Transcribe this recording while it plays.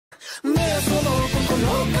その心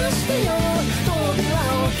を貸してよ扉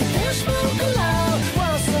を開けてしまうから忘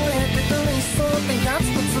れてた理想ってやつ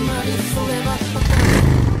とつまりそれは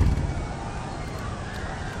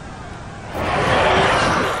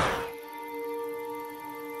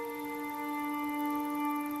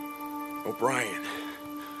O'Brien.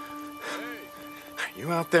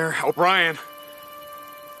 You out there? O'Brien?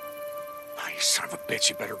 Oh, you son of a bitch,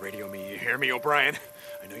 you better radio me. You hear me, O'Brien?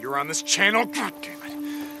 I know you're on this channel. God damn it.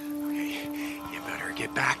 Okay, you better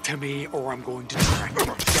get back to me or I'm going to track you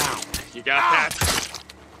down. You got that?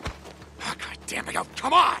 Oh, God damn it. Oh,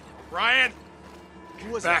 come on, O'Brien.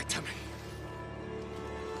 Get back to me.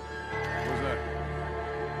 What was that?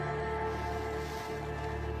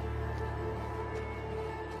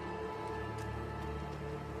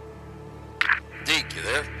 Deke, you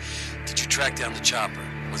there? Did you track down the chopper?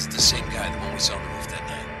 Was it the same guy, the one we saw on the roof that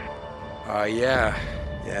night? Yeah.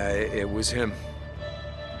 Yeah, it was him.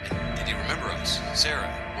 And did he remember us? Sarah,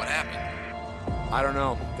 what happened? I don't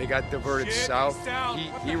know. They got diverted south.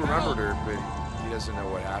 He remembered her, but he doesn't know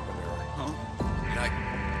what happened to her. Huh?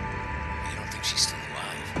 You don't think she's still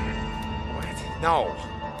alive? What? No.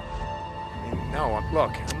 No,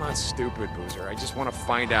 look, I'm not stupid, Boozer. I just want to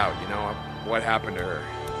find out, you know, what happened to her.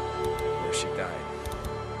 Where she died.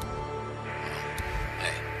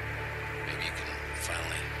 Hey, maybe you can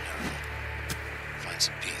finally, find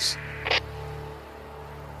some peace.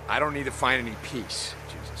 I don't need to find any peace.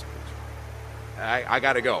 Jesus, Boozer. I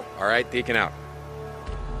gotta go, all right? Deacon out.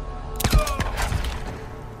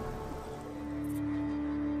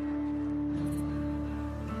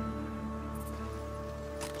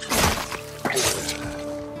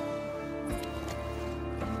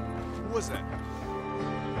 Who was that?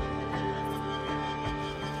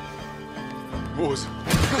 What was it?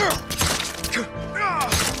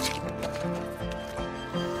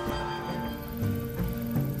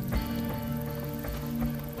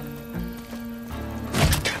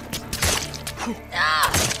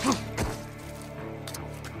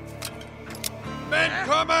 Men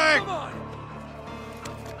coming! Come on!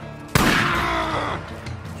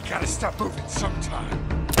 You gotta stop moving sometime.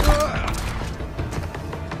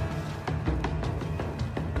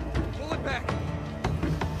 Pull it back.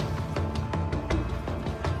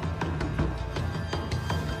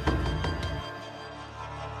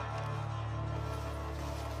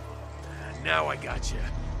 Now I got you.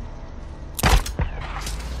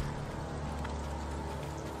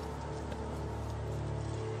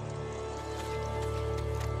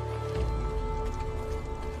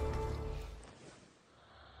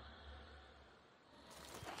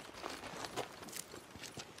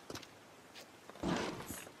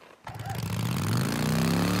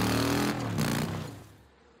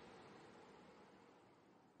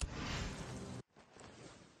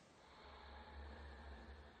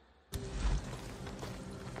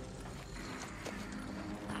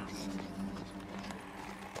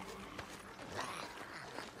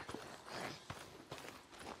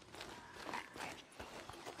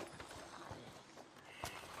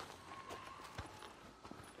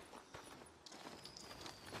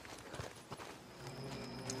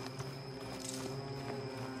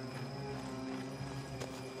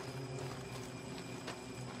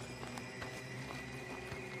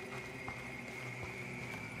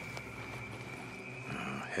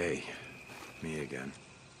 Hey, me again.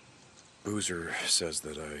 Boozer says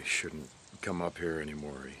that I shouldn't come up here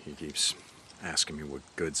anymore. He keeps asking me what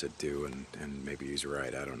good's it do, and maybe he's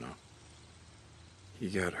right, I don't know. He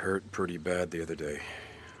got hurt pretty bad the other day.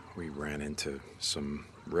 We ran into some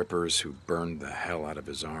rippers who burned the hell out of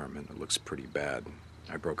his arm, and it looks pretty bad.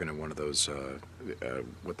 I broke into one of those,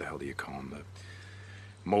 what the hell do you call them? The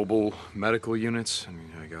mobile medical units. I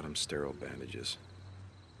mean, I got him sterile bandages.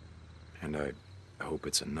 And I hope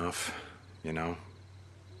it's enough, you know?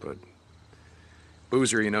 But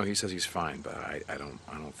Boozer, you know, he says he's fine, but I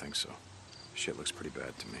don't think so. Shit looks pretty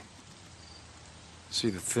bad to me.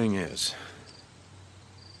 See, the thing is,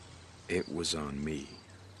 it was on me.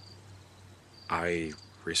 I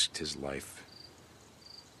risked his life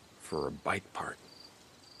for a bike part.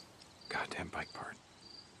 Goddamn bike part.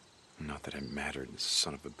 Not that it mattered. The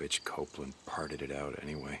son of a bitch Copeland parted it out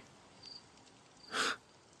anyway.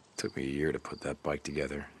 Took me a year to put that bike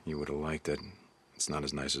together. You would have liked it. It's not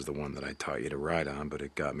as nice as the one that I taught you to ride on, but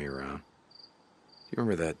it got me around. You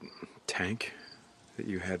remember that tank that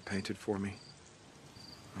you had painted for me?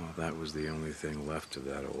 Oh, that was the only thing left of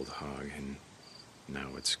that old hog, and now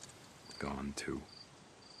it's gone too.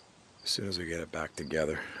 As soon as we get it back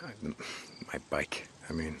together, my bike,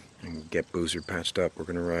 and get Boozer patched up, we're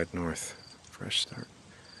gonna ride north. Fresh start.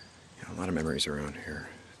 You know, a lot of memories around here.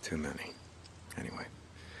 Too many. Anyway.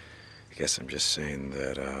 I guess I'm just saying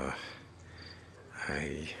that,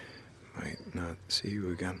 I might not see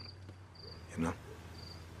you again, you know?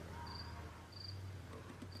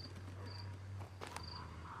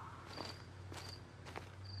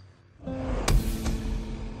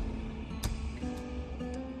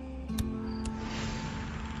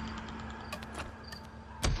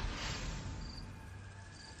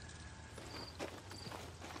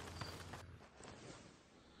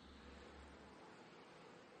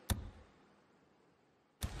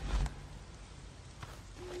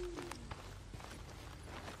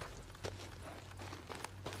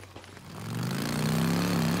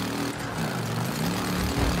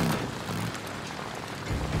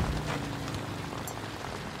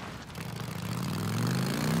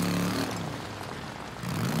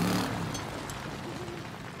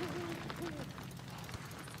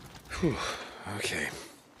 Whew, okay.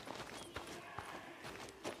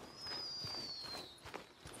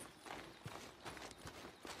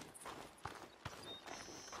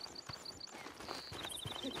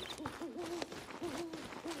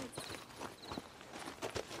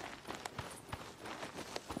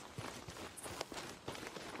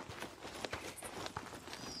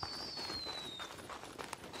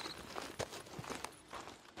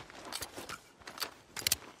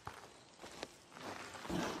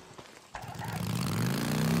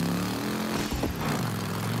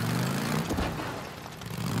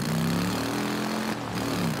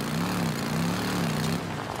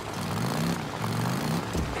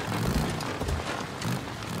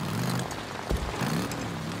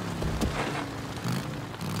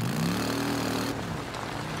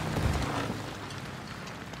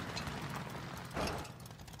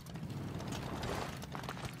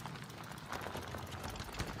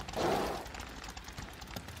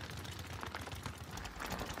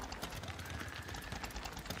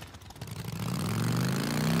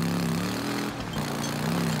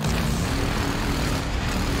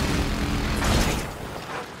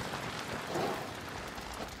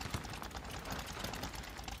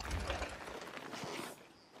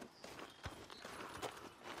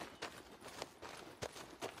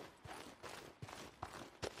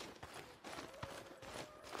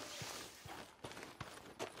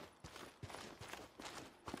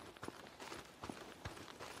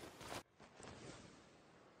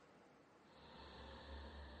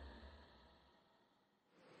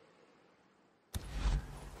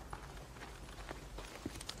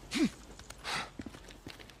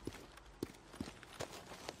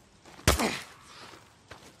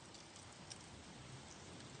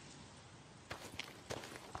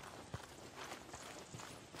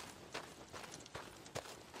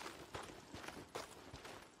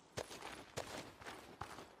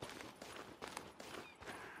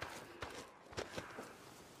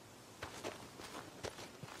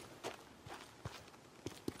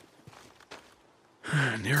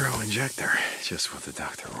 Neuro injector, just what the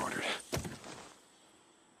doctor ordered.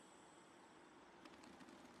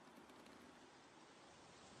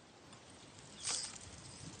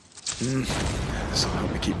 This'll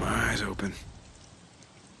help me keep my eyes open.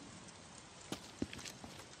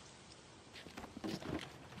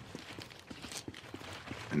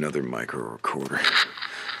 Another micro recorder.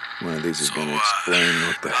 One of these is gonna explain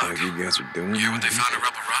what the heck you guys are doing. You hear what they found at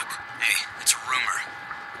Rebel Rock? Hey, it's a rumor.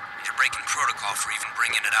 You're breaking protocol for even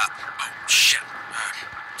bringing it up. Oh, shit.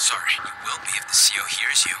 Sorry. You will be if the CO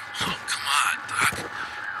hears you. Oh, come on, Doc.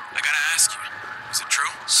 I gotta ask you. Is it true?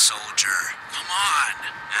 Soldier. Come on.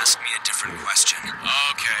 Ask me a different question.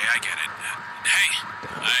 Okay, I get it. Hey,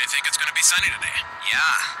 I think it's gonna be sunny today.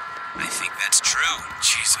 Yeah, I think that's true.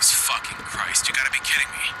 Jesus fucking Christ, you gotta be kidding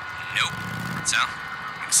me. Nope. So,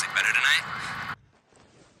 gonna sleep better tonight?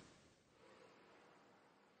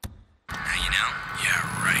 Now you know? Yeah,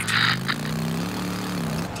 right.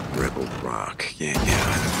 Rebel Rock. Yeah, I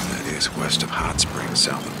know where that is. West of Hot Springs,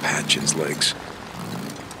 south of Patches Lakes.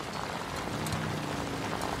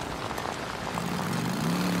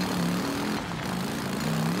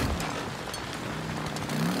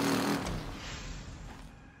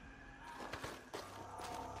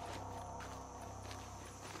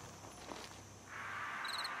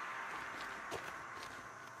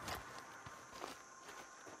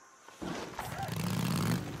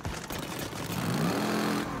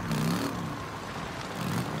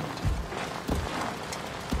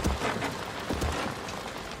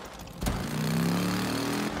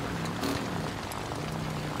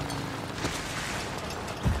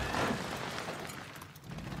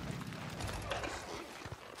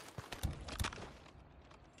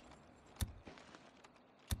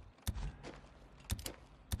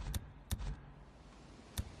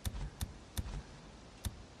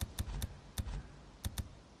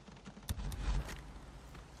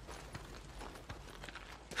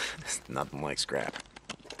 Nothing like scrap.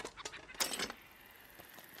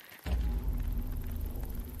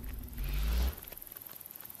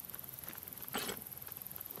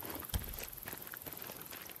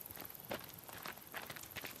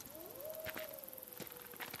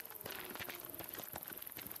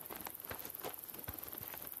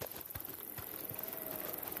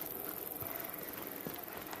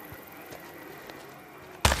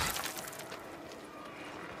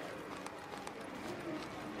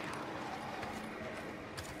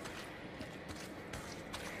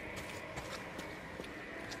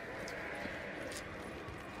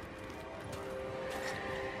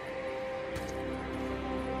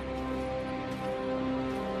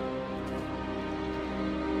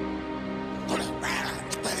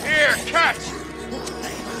 Here, catch!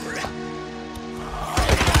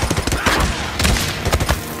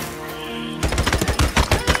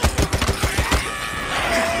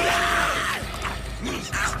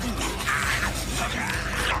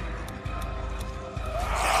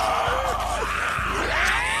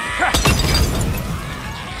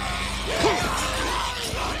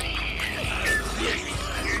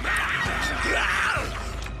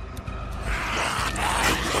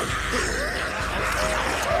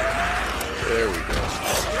 There we go.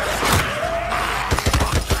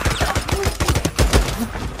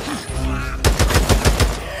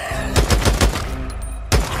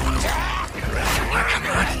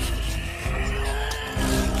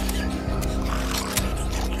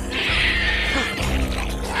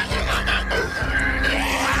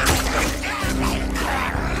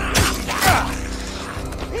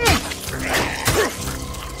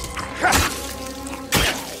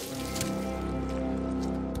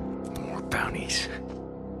 More bounties.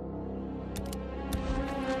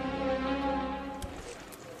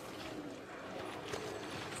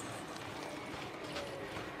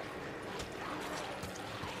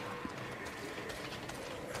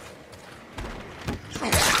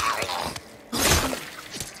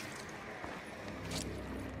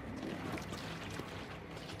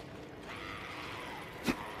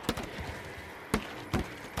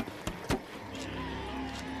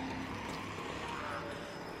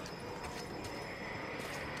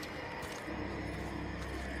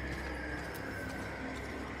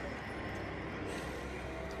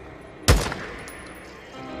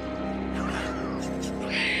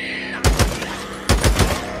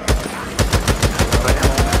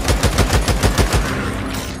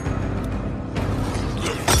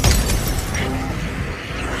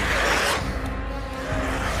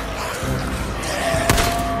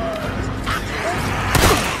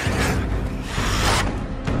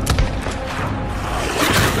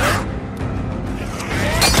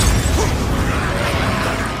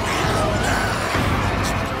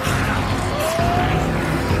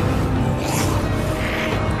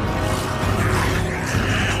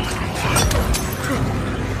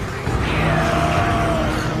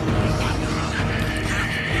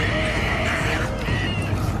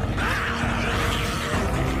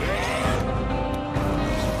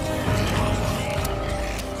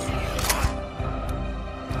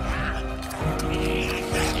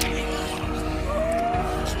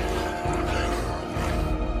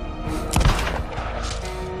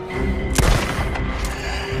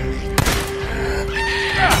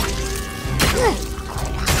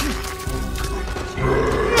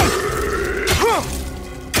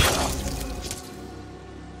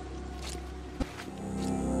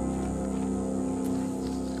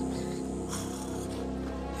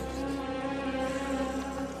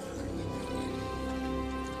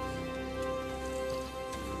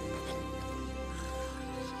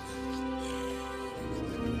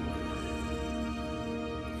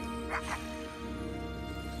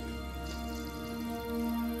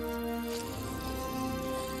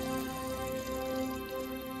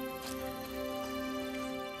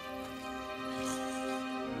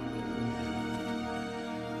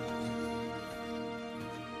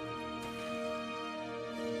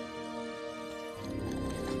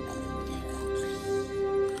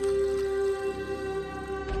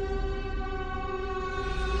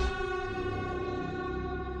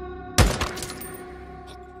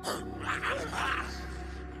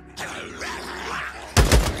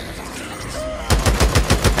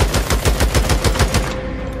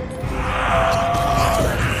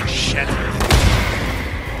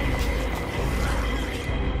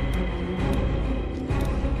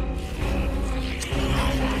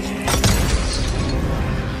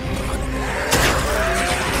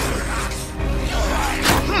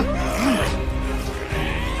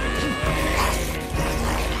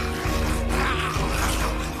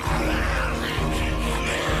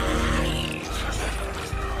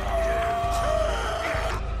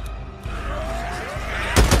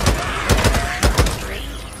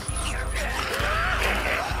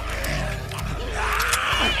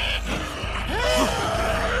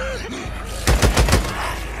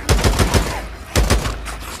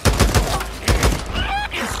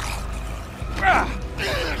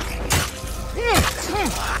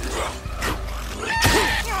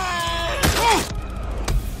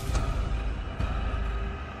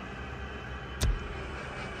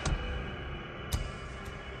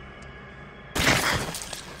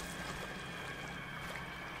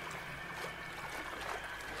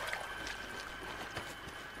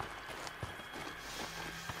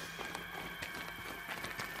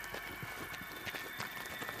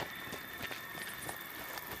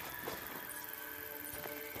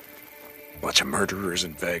 bunch of murderers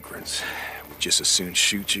and vagrants. We'd just as soon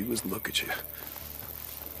shoot you as look at you.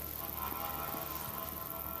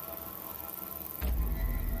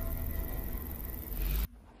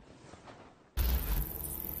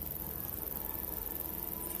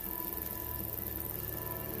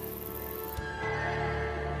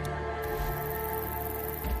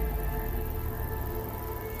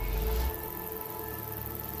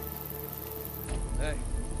 Hey.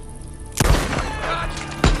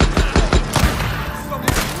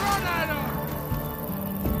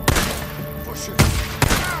 Push it.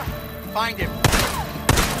 Find him.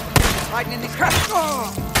 Hiding in these Get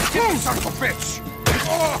you, son of a bitch!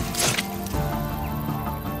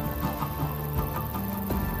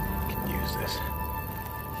 Can use this.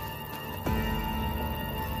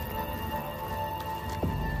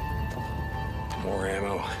 More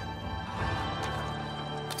ammo.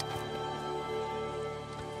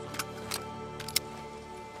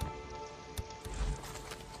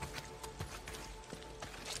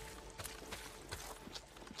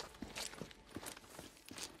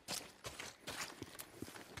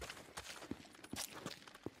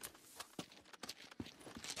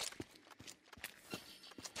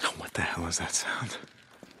 What the hell is that sound?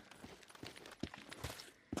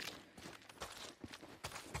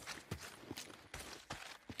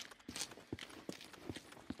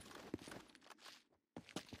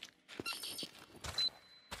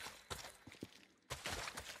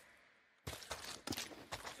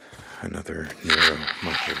 Another narrow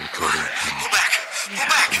micro recorder. Pull back! Pull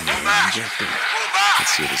back! Pull back! Injector. Pull back!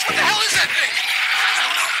 Let's see this What thing the hell is. is that thing? I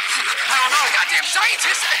don't know. Goddamn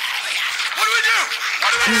scientist! What do we do? What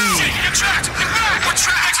do we do? Shit, get tracked! Get back! We're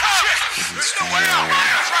tracked! Shit! There's no way out!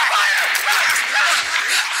 Fire!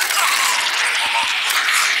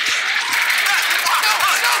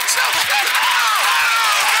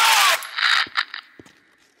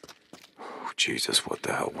 Oh, Jesus, what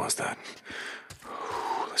the hell was that?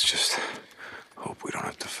 Let's just hope we don't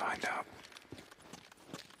have to find out.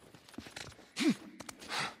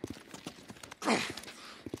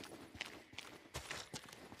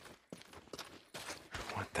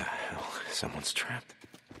 What the hell? Someone's trapped?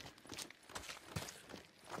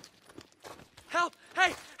 Help!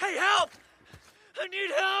 Hey! Hey, help! I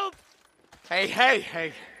need help!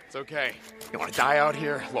 Hey. It's okay. You want to die out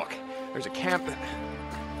here? Look, there's a camp that...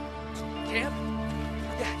 Camp?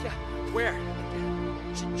 Yeah. Where?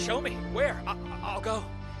 Show me. Where? I'll go.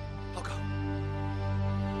 I'll go.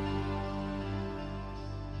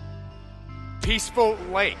 Peaceful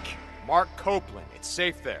Lake. Mark Copeland. It's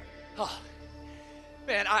safe there. Oh,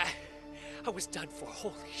 man, I was done for.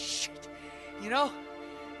 Holy shit. You know?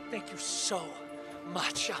 Thank you so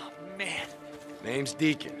much. Oh, man. Name's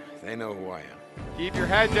Deacon. They know who I am. Keep your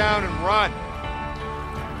head down and run.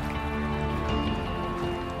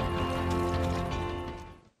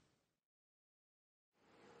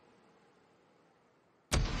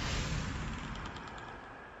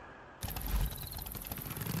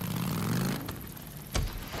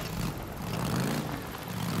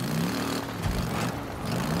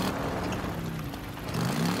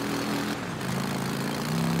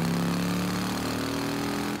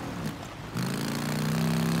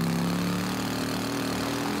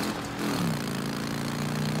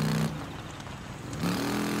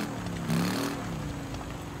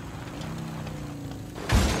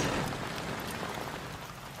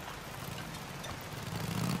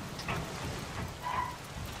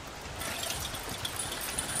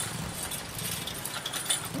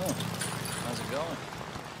 How's it going?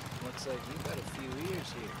 Looks like you got a few years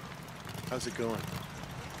here. How's it going?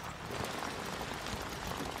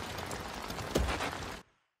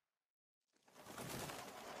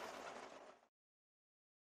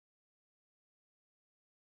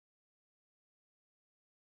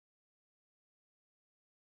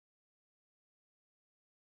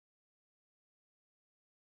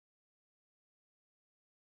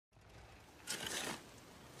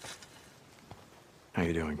 How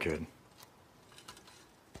you doing, kid?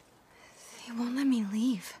 They won't let me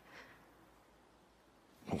leave.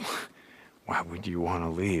 Why would you want to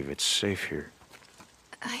leave? It's safe here.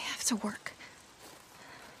 I have to work.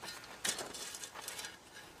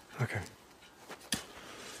 Okay.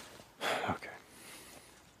 Okay.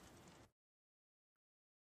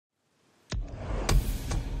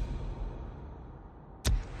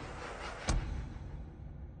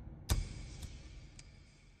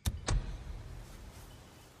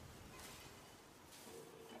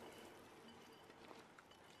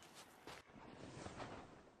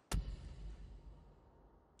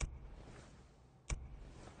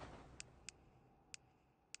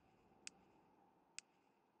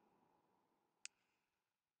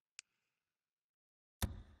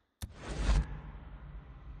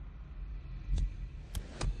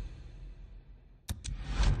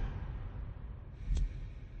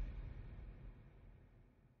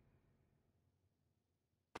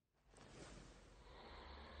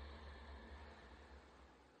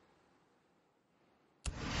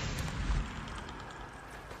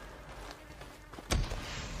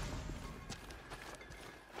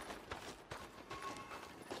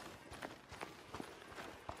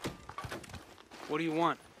 What do you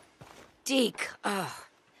want? Deke,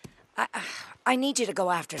 I need you to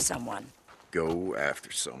go after someone. Go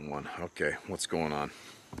after someone. Okay, what's going on?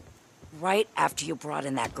 Right after you brought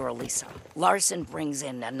in that girl, Lisa, Larson brings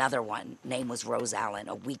in another one. Name was Rose Allen,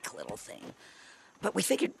 a weak little thing. But we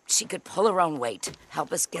figured she could pull her own weight,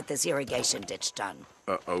 help us get this irrigation ditch done.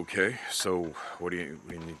 Okay, so what do you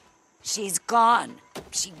need? She's gone.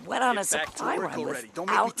 She went on a Get back to supply work run already. with Don't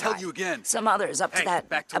make me tell Outline. you again. Some others up to Hey, that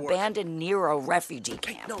back to work. abandoned Nero refugee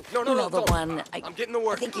camp. No, You know the don't. one. I'm getting to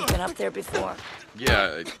work. I think you've been up there before.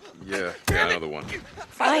 Yeah, another one.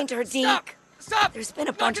 Find her, Deke. Stop! There's been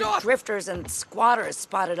a Knock bunch it of off! drifters and squatters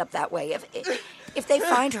spotted up that way. If they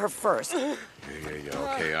find her first,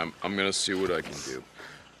 Yeah, okay, I'm gonna see what I can do.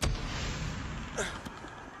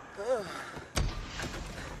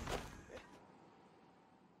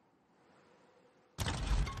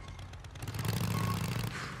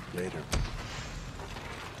 Later.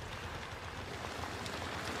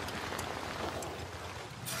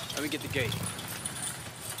 Let me get the gate.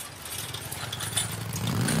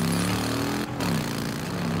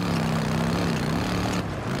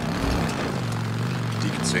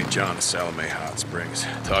 Deacon St. John of Salome Hot Springs.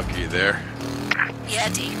 Tucker, you there? yeah,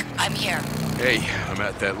 Deke, I'm here. Hey, I'm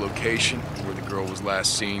at that location where the girl was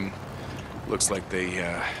last seen. Looks like they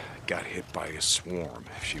got hit by a swarm.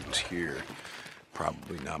 If she was here,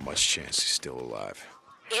 probably not much chance she's still alive.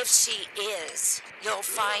 If she is, you'll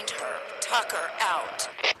find her. Tucker out.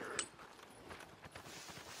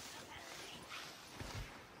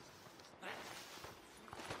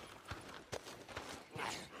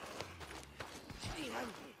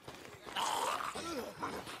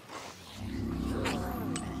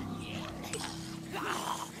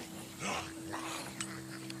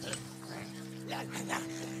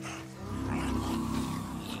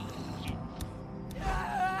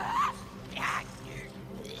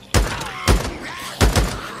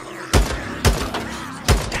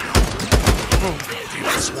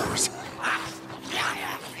 Swarms.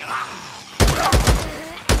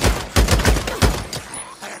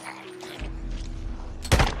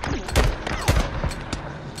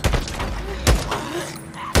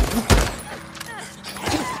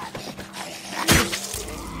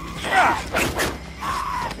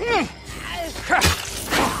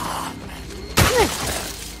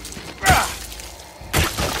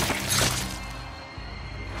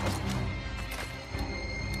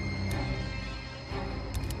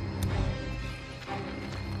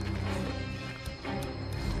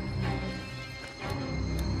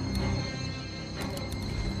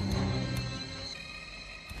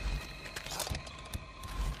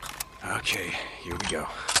 Okay, here we go.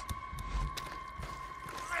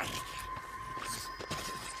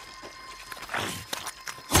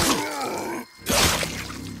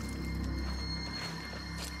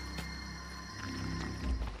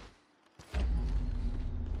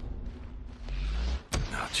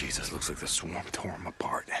 Oh, Jesus, looks like the swarm tore him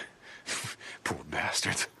apart. Poor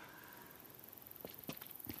bastards.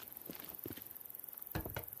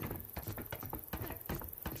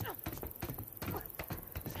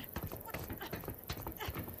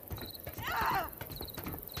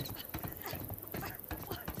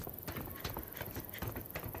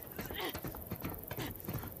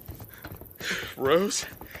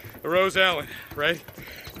 Rose Allen, right?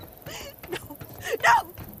 No!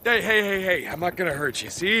 Hey, I'm not gonna hurt you.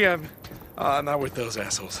 See, I'm not with those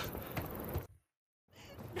assholes.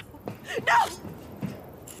 No!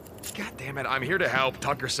 God damn it, I'm here to help.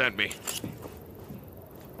 Tucker sent me.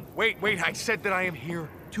 Wait, I said that I am here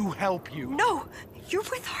to help you. No! You're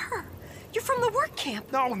with her. You're from the work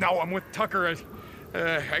camp. No, I'm with Tucker.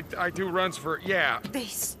 I do runs for, yeah. They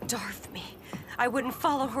starved me. I wouldn't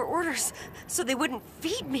follow her orders, so they wouldn't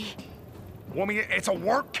feed me. Well, I mean, it's a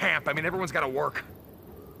work camp. I mean, everyone's gotta work.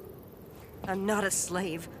 I'm not a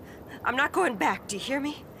slave. I'm not going back, do you hear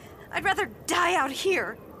me? I'd rather die out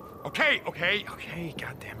here. Okay,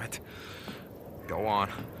 God damn it. Go on.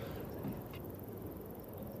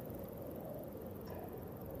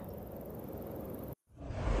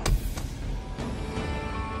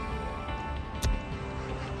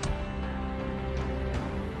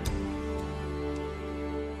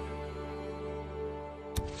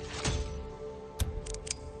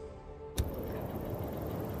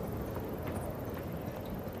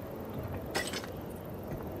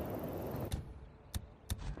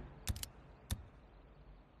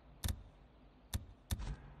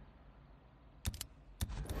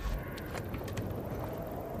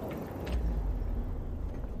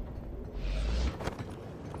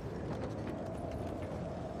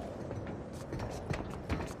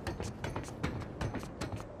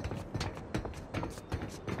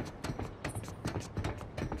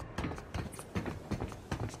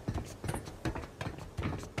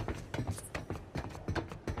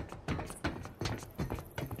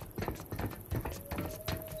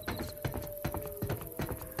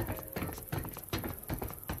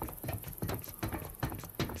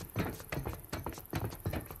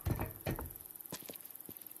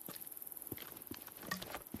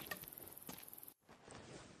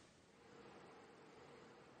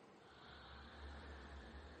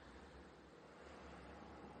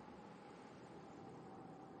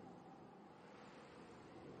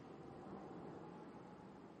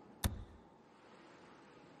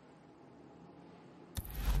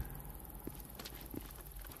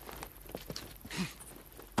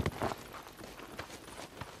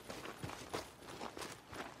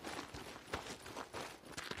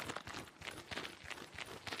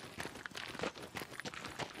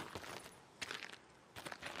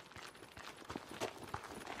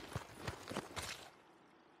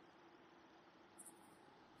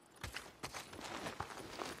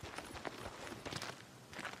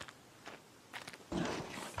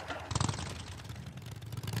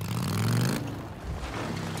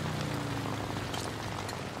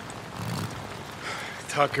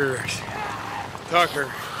 Tucker.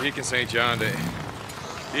 Deacon St. John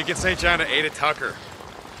to Ada Tucker.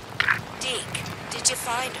 Deke, did you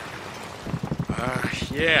find her?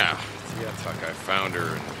 Yeah, Tuck, I found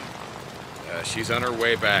her, and she's on her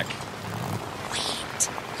way back. Wait,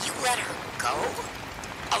 you let her go?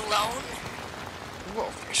 Alone?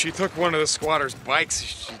 Well, she took one of the squatters' bikes.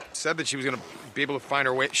 She said that she was gonna be able to find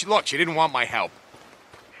her way. She didn't want my help.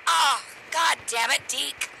 Ah, God damn it,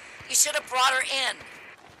 Deke. You should have brought her in.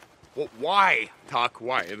 Well, why, Tuck?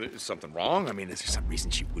 Why? Is something wrong? I mean, is there some reason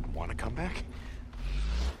she wouldn't want to come back?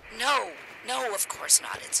 No, of course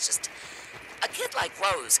not. It's just a kid like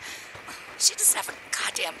Rose. She doesn't have a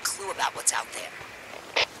goddamn clue about what's out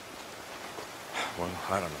there. Well,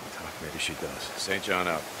 I don't know, Tuck. Maybe she does. St. John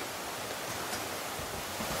out.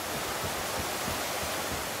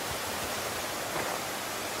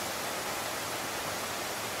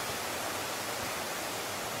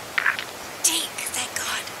 Deke, thank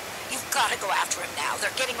God. You've got to go after him now.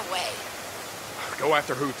 They're getting away. Go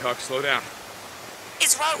after who, Tuck? Slow down.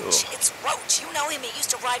 It's Roach. Ugh. It's Roach. You know him. He used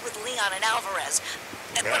to ride with Leon and Alvarez.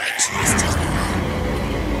 And when I trusted him.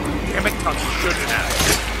 Damn it, Tuck. You shouldn't have.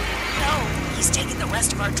 No, he's taking the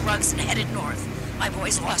rest of our drugs and headed north. My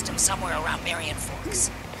boys lost him somewhere around Marion Forks.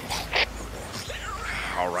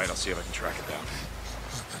 All right, I'll see if I can track it down.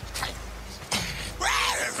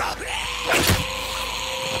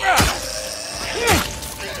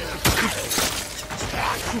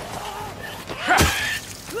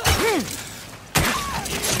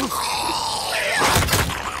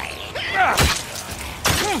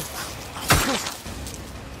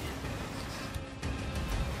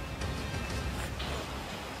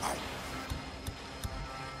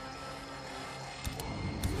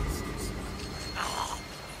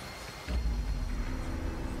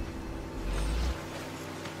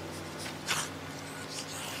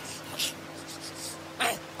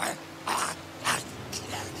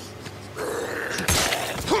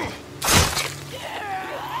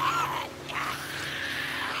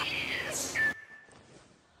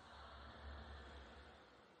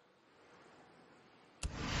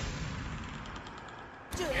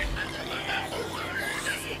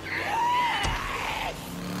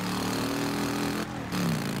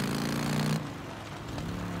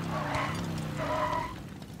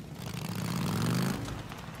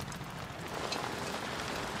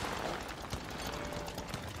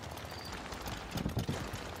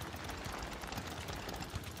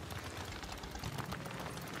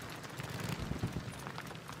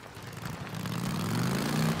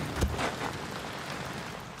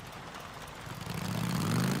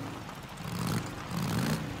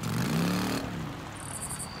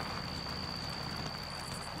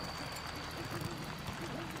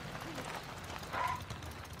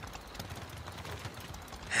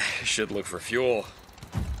 Should look for fuel.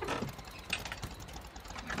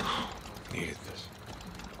 Needed this.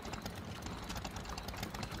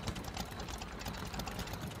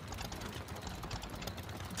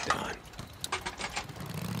 Done.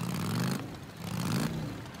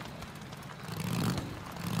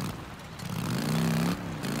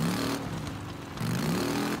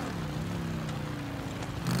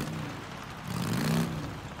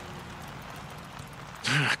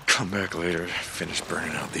 Come back later to finish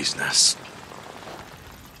burning out these nests.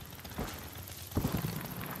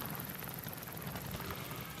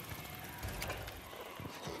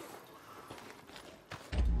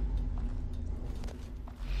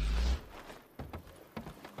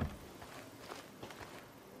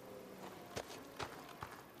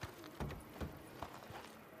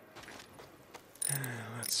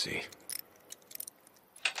 Let's see.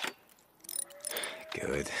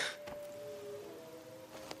 Good.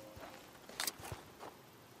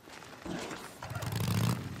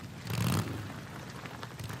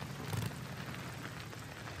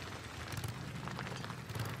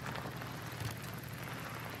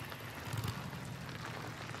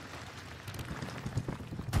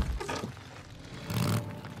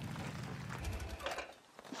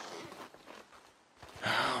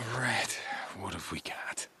 What have we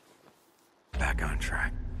got? Back on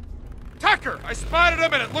track. Tucker! I spotted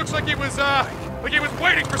him and it looks like he was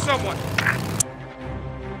waiting for someone.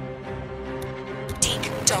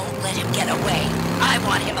 Deke, don't let him get away. I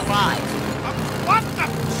want him alive. What the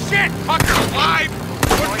shit? Tucker alive?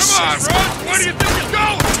 Well, come on, Rose! Where do you think you're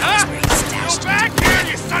going, huh? Go back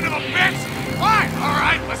here, you son of a bitch! Fine, all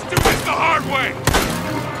right, let's do this the hard way.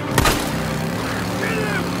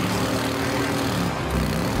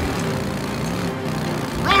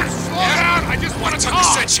 Rose, slow down! I just want to talk!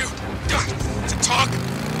 Tucker sent you to talk?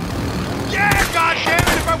 Yeah,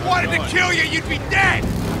 goddammit! If I wanted to kill you, you'd be dead!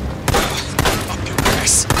 Up your ass.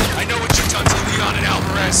 on it,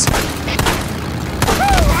 Alvarez!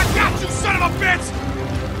 I got you, son of a bitch!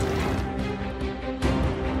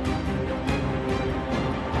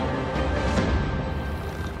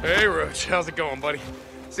 Hey, Roach, how's it going, buddy?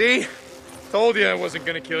 See? Told you I wasn't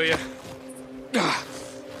gonna kill you.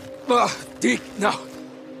 Deke, no.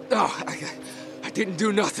 No, I didn't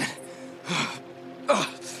do nothing.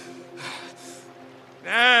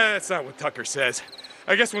 That's not what Tucker says.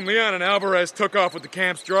 I guess when Leon and Alvarez took off with the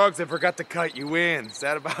camp's drugs, they forgot to cut you in. Is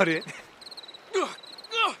that about it?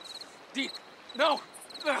 Deke, no.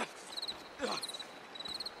 No.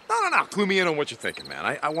 Clue me in on what you're thinking,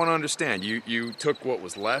 man. I want to understand. You took what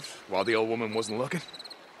was left while the old woman wasn't looking?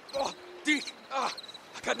 Oh, Deke, I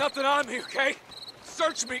got nothing on me, okay?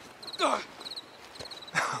 Search me.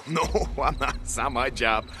 No, I'm not. It's not my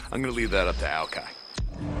job. I'm gonna leave that up to Alkai.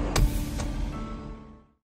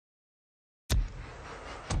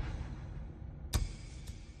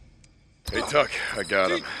 Hey, Tuck, I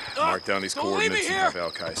got him. Mark down these coordinates and have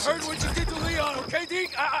Alkai send Heard what you did to Leon, okay,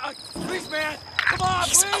 Deke? Please, man. Come on,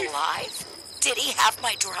 He's please. alive? Did he have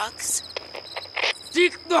my drugs?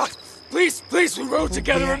 Deke, please, we rode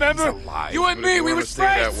together, remember? He's alive. You and But if me, you we wanna were stay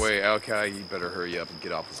friends. that way, Alkai, you better hurry up and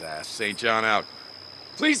get off his ass. St. John out.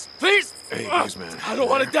 Please. Hey, Boozman. I don't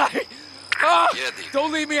want to die.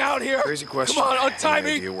 Don't leave me out here. Crazy question. Come on, untie Any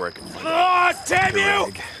me. idea where I can find out? Damn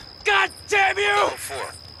you! Greg. God damn you!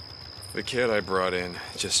 The kid I brought in,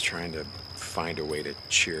 just trying to find a way to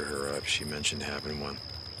cheer her up. She mentioned having one.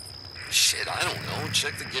 Shit, I don't know.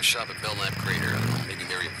 Check the gift shop at Belknap Crater. Maybe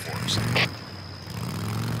Marion Forest.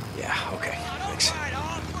 Yeah, okay, thanks.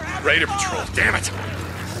 Raider patrol, damn it!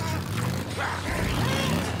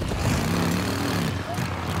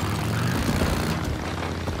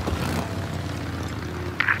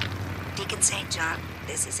 Deacon St. John,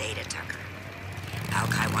 this is Ada Tucker.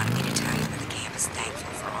 Alkai wanted me to tell you that the camp is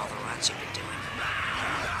thankful for all the runs you've been doing.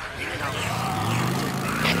 You know,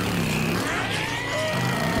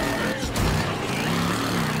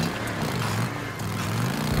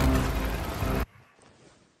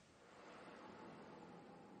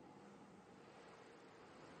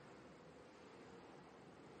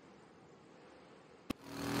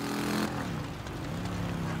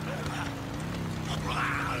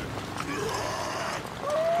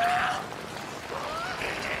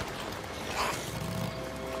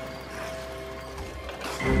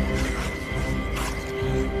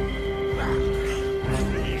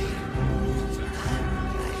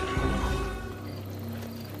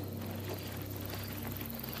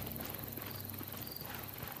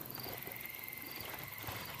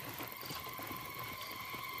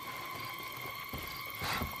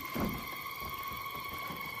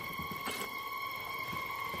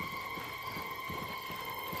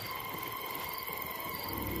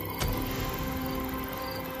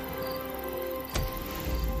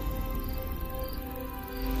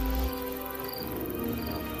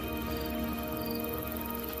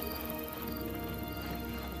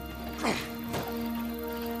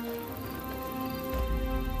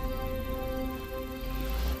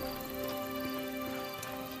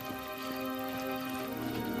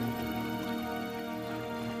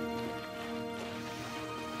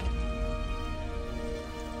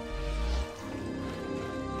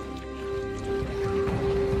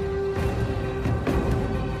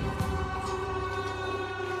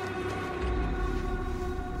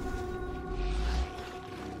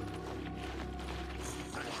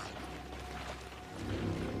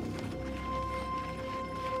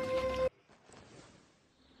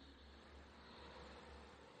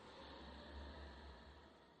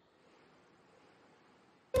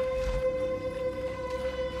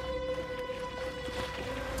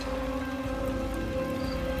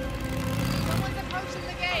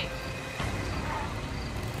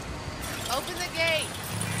 Open the gate.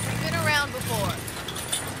 We've been around before.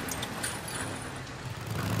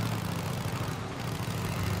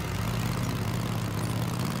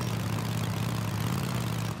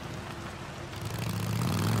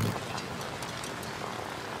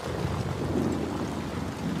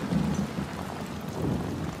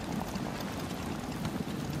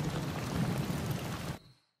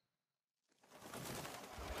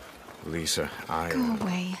 Lisa, Go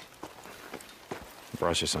away.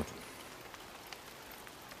 brought you something.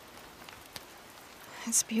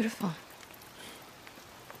 It's beautiful.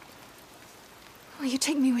 Will you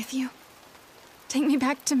take me with you? Take me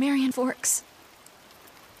back to Marion Forks.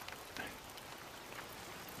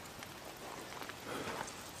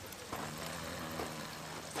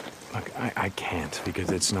 Look, I can't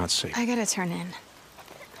because it's not safe. I gotta turn in.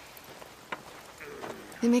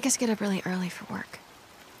 They make us get up really early for work.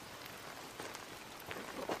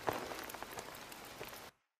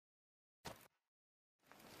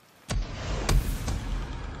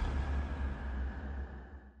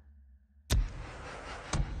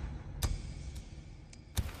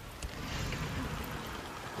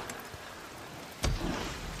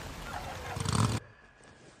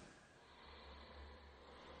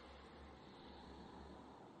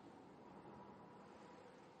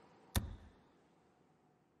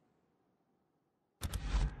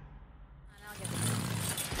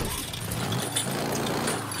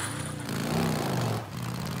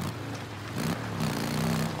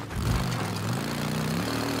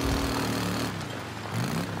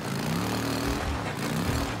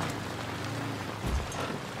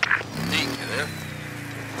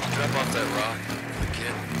 jump off that rock for the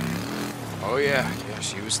kid? Oh, yeah. Yeah,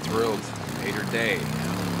 she was thrilled. Made her day.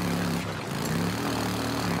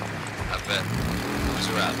 I bet. Who's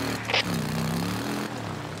around?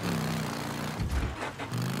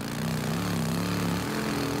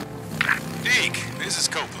 Deke, this is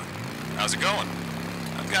Copeland. How's it going?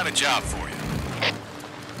 I've got a job for you.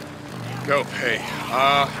 Go. Hey.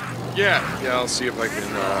 Yeah, I'll see if I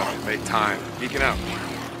can, make time. Geeking out.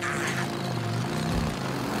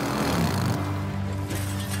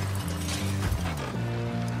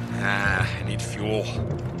 I need fuel.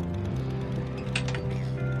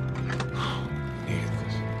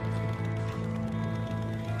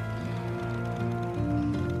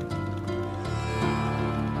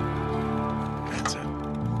 That's it.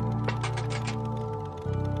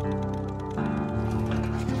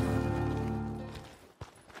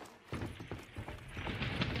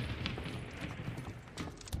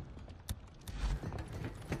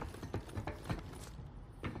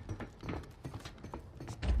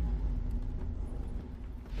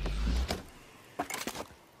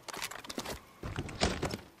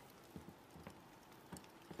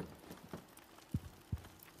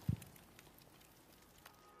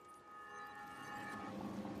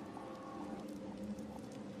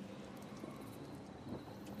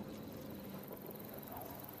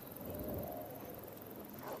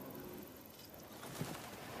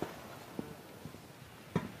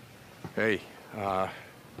 Hey,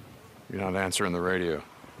 you're not answering the radio.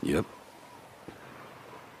 Yep.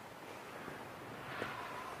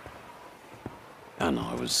 I know,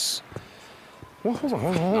 I was... Well, hold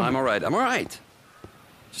on. No, I'm all right.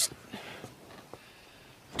 Just...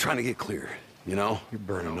 trying to get clear, you know? You're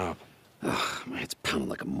burning up. Ugh, my head's pounding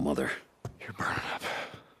like a mother. You're burning up.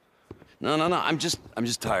 No, I'm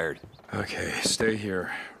just tired. Okay, stay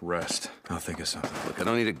here. Rest. I'll think of something. Look, I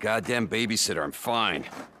don't need a goddamn babysitter. I'm fine.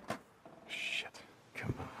 Shit.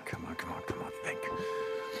 Come on. Think.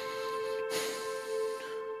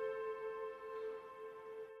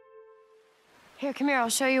 Here, come here. I'll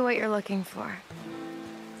show you what you're looking for.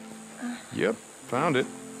 Yep, found it.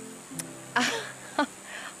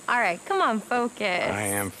 All right, come on, focus. I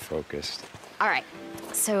am focused. All right,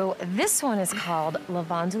 so this one is called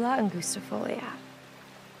Lavandula angustifolia.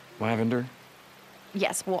 Lavender?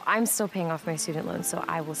 Yes, well, I'm still paying off my student loan, so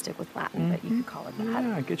I will stick with Latin, but you could call it that.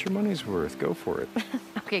 Yeah, get your money's worth. Go for it.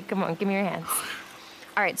 Okay, come on, give me your hands.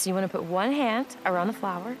 All right, so you want to put one hand around the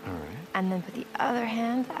flower. All right. And then put the other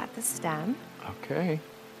hand at the stem. Okay.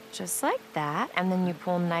 Just like that, and then you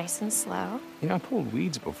pull nice and slow. You know, I pulled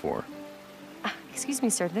weeds before. Excuse me,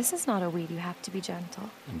 sir, this is not a weed. You have to be gentle.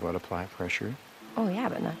 But apply pressure. Oh, yeah,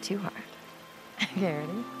 but not too hard. Okay,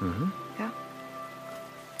 ready? Mm-hmm. Go.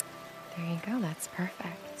 There you go, that's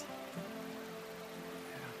perfect.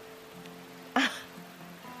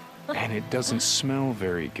 And it doesn't smell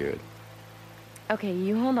very good. Okay,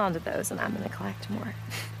 you hold on to those and I'm gonna collect more.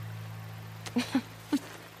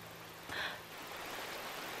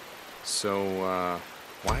 So,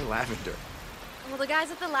 why lavender? Well, the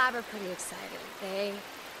guys at the lab are pretty excited. They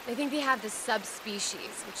think they have this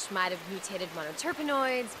subspecies, which might have mutated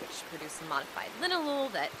monoterpenoids, which produce a modified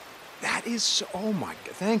linalool that... That is so... Oh, my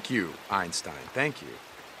God. Thank you, Einstein. Thank you.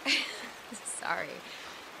 Sorry.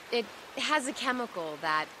 It has a chemical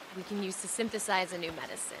that we can use to synthesize a new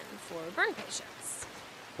medicine for burn patients.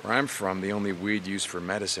 Where I'm from, the only weed used for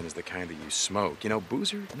medicine is the kind that you smoke. You know,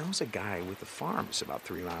 Boozer knows a guy with a farm that's about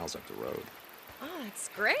 3 miles up the road. Oh, that's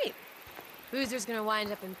great. Boozer's gonna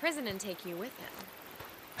wind up in prison and take you with him.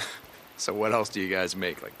 So what else do you guys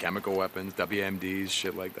make? Like chemical weapons, WMDs,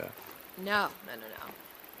 shit like that? No.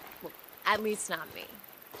 Well, at least not me.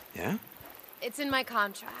 Yeah? It's in my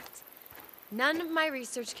contract. None of my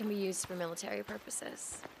research can be used for military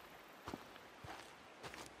purposes.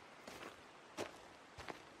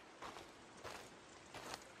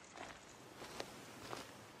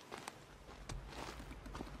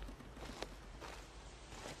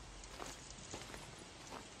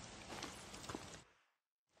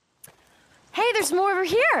 Hey, there's more over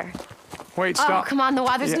here. Wait, stop. Oh, come on, the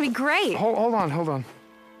water's gonna be great. Hold on.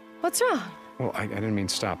 What's wrong? Well, I didn't mean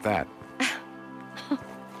stop that.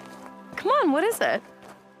 Come on, what is it?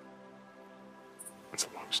 It's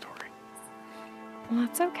a long story. Well,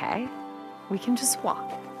 that's okay. We can just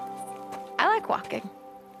walk. I like walking.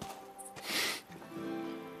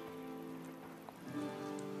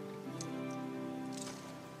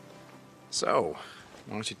 So,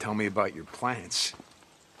 why don't you tell me about your plants?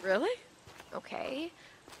 Really? Okay.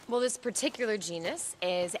 Well, this particular genus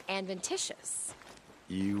is adventitious.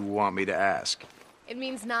 You want me to ask? It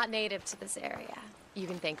means not native to this area. You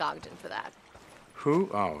can thank Ogden for that. Who?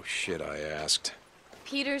 Oh, shit, I asked.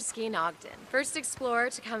 Peter Skeen Ogden, first explorer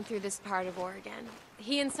to come through this part of Oregon.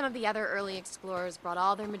 He and some of the other early explorers brought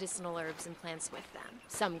all their medicinal herbs and plants with them.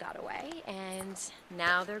 Some got away, and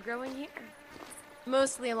now they're growing here.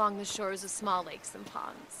 Mostly along the shores of small lakes and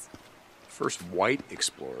ponds. First white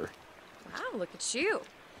explorer. Wow, look at you.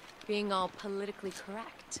 Being all politically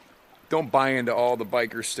correct. Don't buy into all the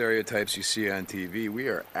biker stereotypes you see on TV. We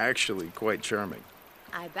are actually quite charming.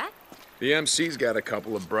 I bet. The MC's got a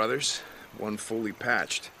couple of brothers, one fully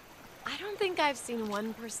patched. I don't think I've seen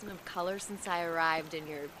one person of color since I arrived in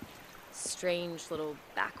your strange little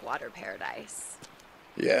backwater paradise.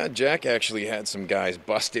 Yeah, Jack actually had some guys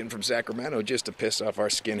bust in from Sacramento just to piss off our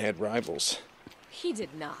skinhead rivals. He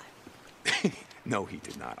did not. No, he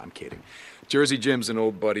did not. I'm kidding. Jersey Jim's an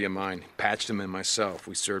old buddy of mine. Patched him and myself.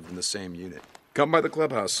 We served in the same unit. Come by the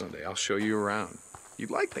clubhouse Sunday. I'll show you around. You'd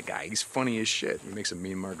like the guy. He's funny as shit. He makes a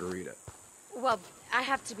mean margarita. Well, I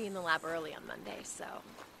have to be in the lab early on Monday, so...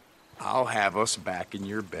 I'll have us back in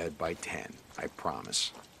your bed by 10. I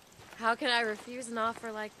promise. How can I refuse an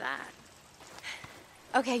offer like that?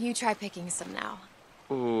 Okay, you try picking some now.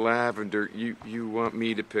 Lavender. You want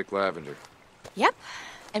me to pick lavender? Yep.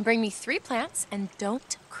 And bring me 3 plants, and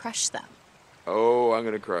don't crush them. Oh, I'm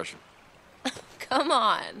gonna crush them. Come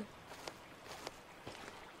on.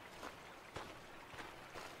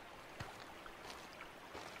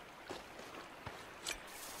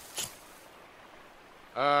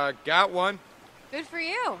 Got one. Good for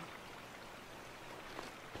you.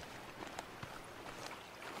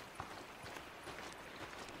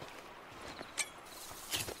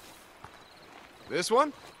 This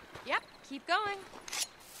one? Yep, keep going.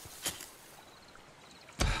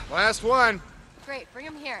 Last one. Great, bring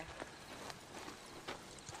him here.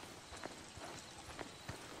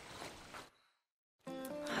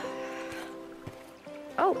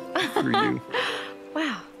 Oh. For you.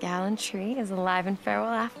 Wow, gallantry is alive and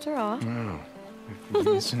farewell after all. Oh, if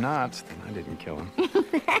he's not, then I didn't kill him.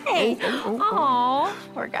 Hey! Aw,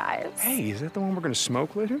 poor guys. Hey, is that the one we're gonna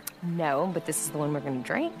smoke later? No, but this is the one we're gonna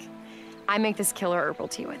drink. I make this killer herbal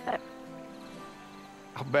tea with it.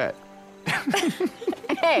 I'll bet.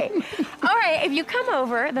 Hey, all right, if you come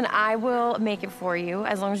over, then I will make it for you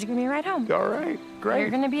as long as you give me a ride home. All right, great. You're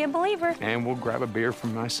gonna be a believer. And we'll grab a beer for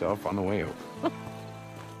myself on the way over.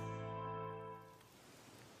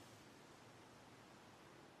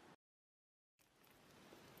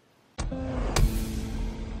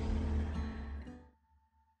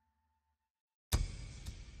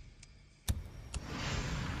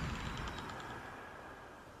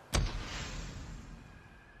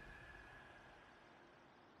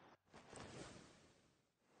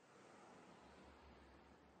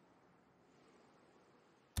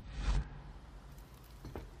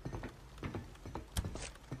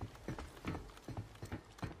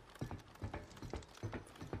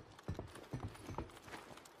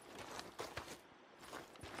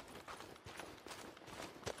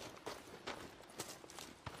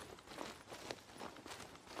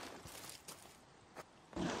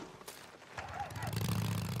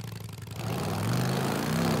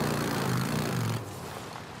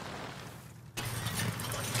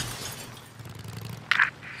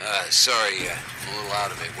 Sorry, I'm a little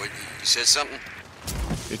out of it. What, you said something?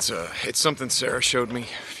 It's something Sarah showed me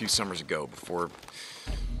a few summers ago before...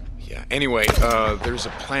 Yeah, anyway, there's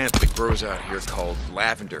a plant that grows out here called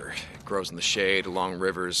lavender. It grows in the shade, along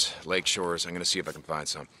rivers, lake shores. I'm gonna see if I can find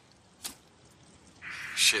some.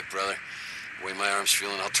 Shit, brother. The way my arm's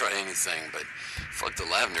feeling, I'll try anything, but fuck the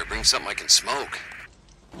lavender. Bring something I can smoke.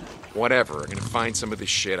 Whatever, I'm gonna find some of this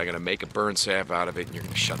shit, I'm gonna make a burn salve out of it, and you're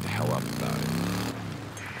gonna shut the hell up about it.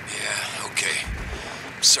 Yeah, okay.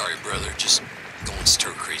 Sorry, brother. Just going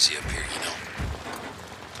stir crazy up here, you know.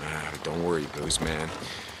 Don't worry, Booze Man.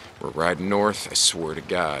 We're riding north, I swear to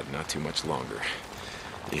God, not too much longer.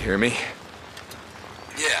 You hear me?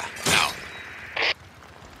 Yeah, now.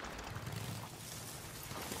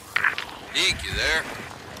 Deke, you there?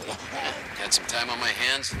 Got some time on my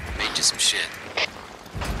hands? Made you some shit.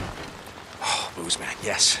 Oh, Booze Man,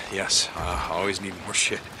 yes. Always need more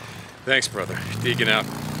shit. Thanks, brother. Deacon out.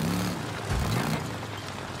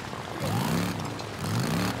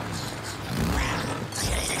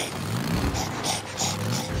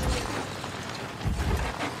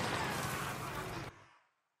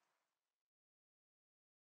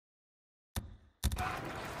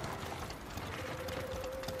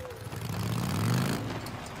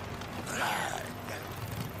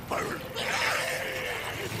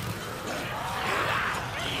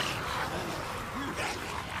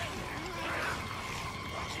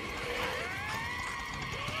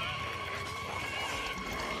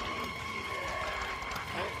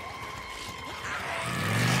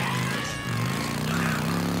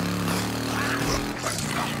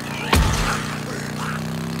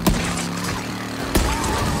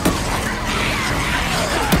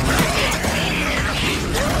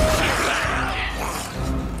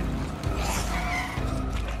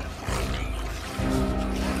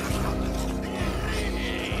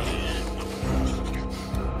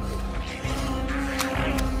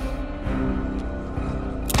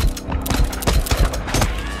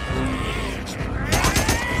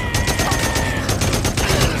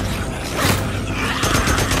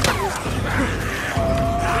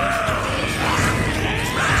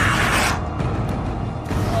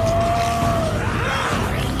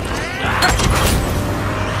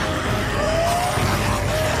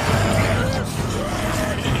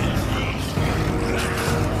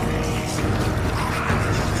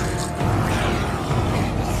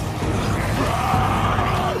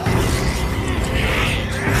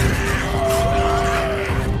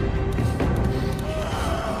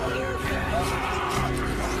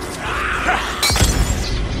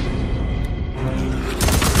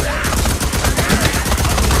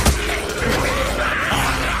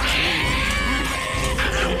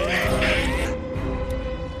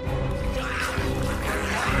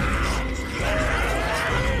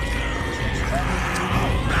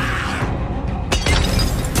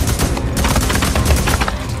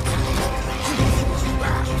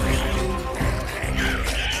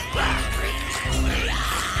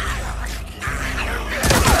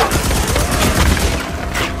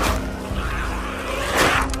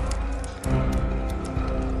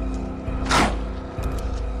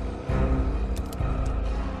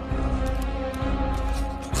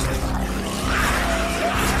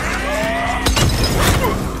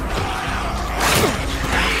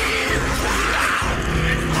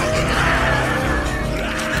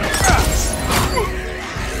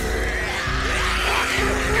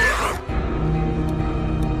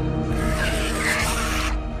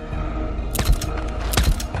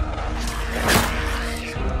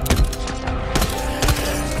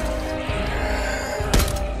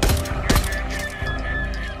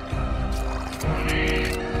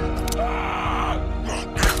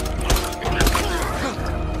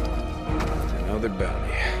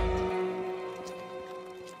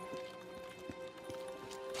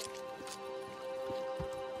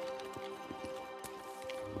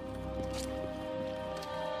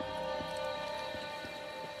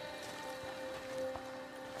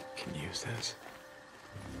 use this.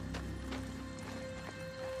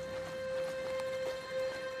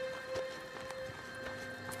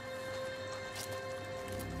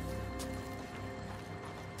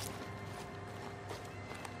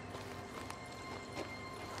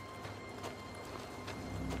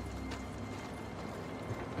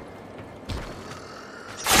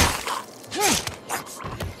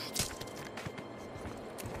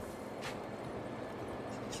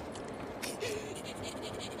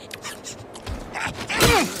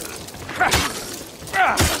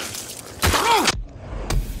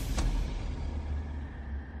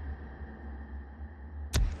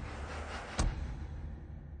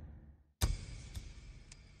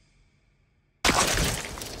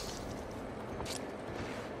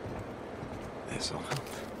 This'll help.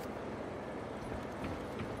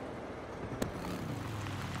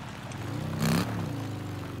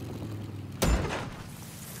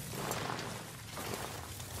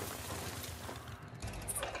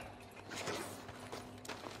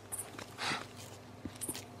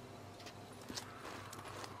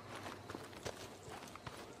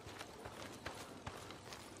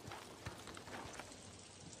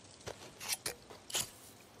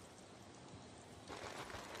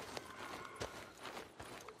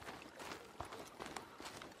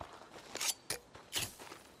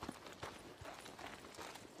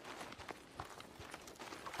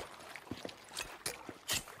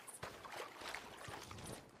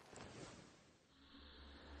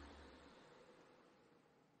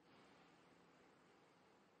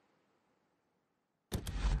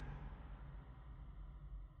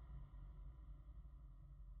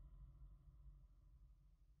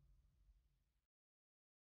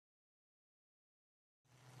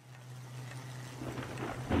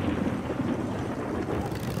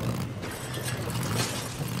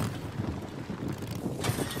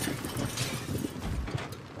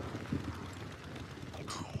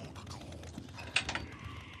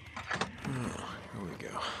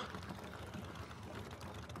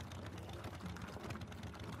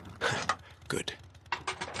 Good.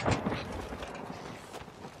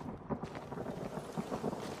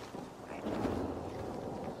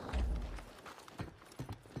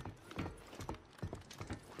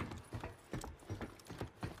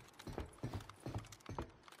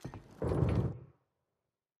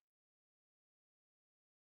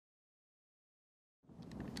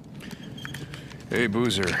 Hey,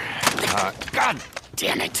 Boozer. God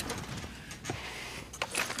damn it!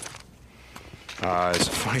 It's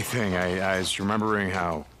a funny thing. I was remembering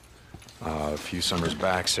how a few summers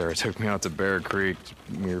back, Sarah took me out to Bear Creek.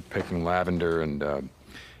 We were picking lavender, and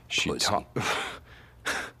she taught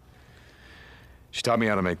me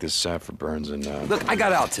how to make this sap for burns. And Look, I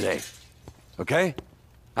got out today. Okay?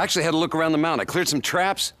 I actually had a look around the mountain. I cleared some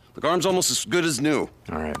traps. The arm's almost as good as new.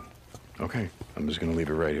 All right. Okay. I'm just gonna leave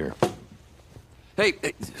it right here. Hey,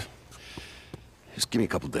 just give me a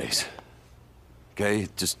couple days. Okay?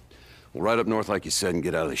 Just we'll ride up north like you said and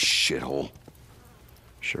get out of this shithole.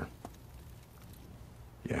 Sure.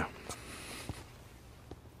 Yeah.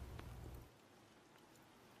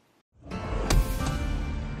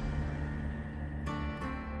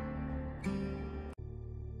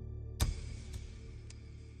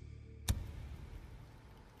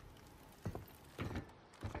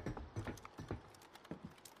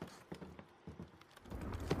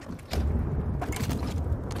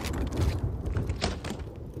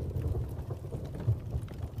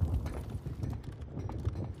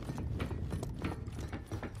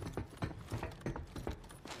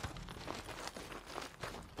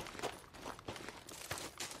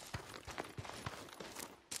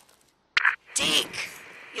 Deke,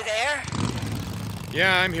 you there?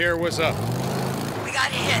 Yeah, I'm here. What's up? We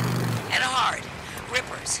got hit, and hard.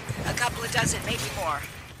 Rippers. A couple of dozen, maybe more.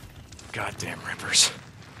 Goddamn rippers.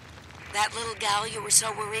 That little gal you were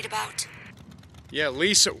so worried about? Yeah,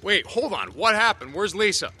 Lisa. Wait, hold on. What happened? Where's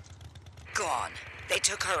Lisa? Gone. They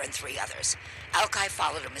took her and 3 others. Alki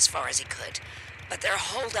followed him as far as he could, but they're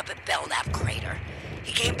holed up at Belknap Crater.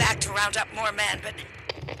 He came back to round up more men, but...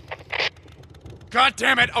 God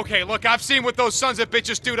damn it! Okay, look, I've seen what those sons of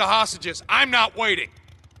bitches do to hostages. I'm not waiting.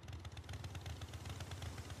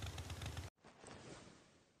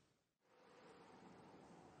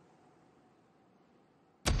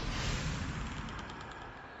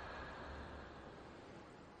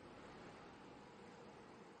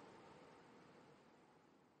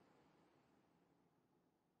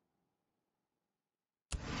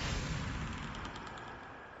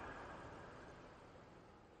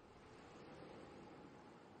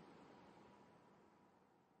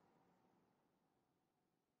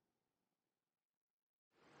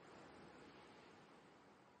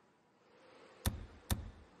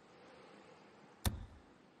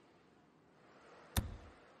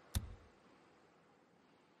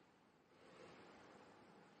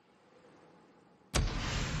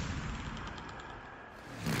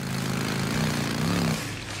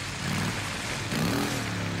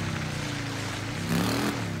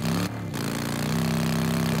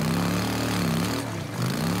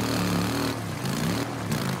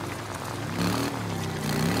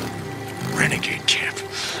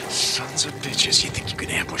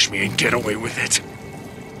 push me and get away with it.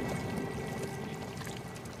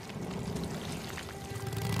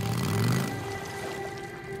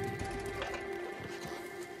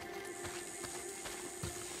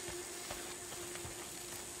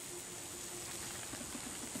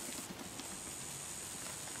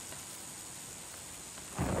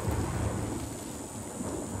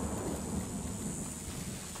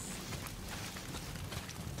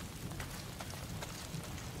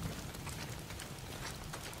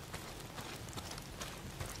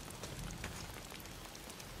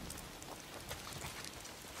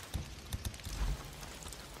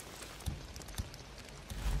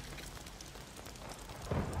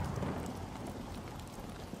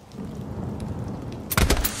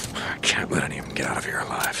 Can't let any of them get out of here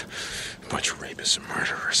alive. Bunch of rapists and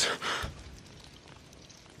murderers.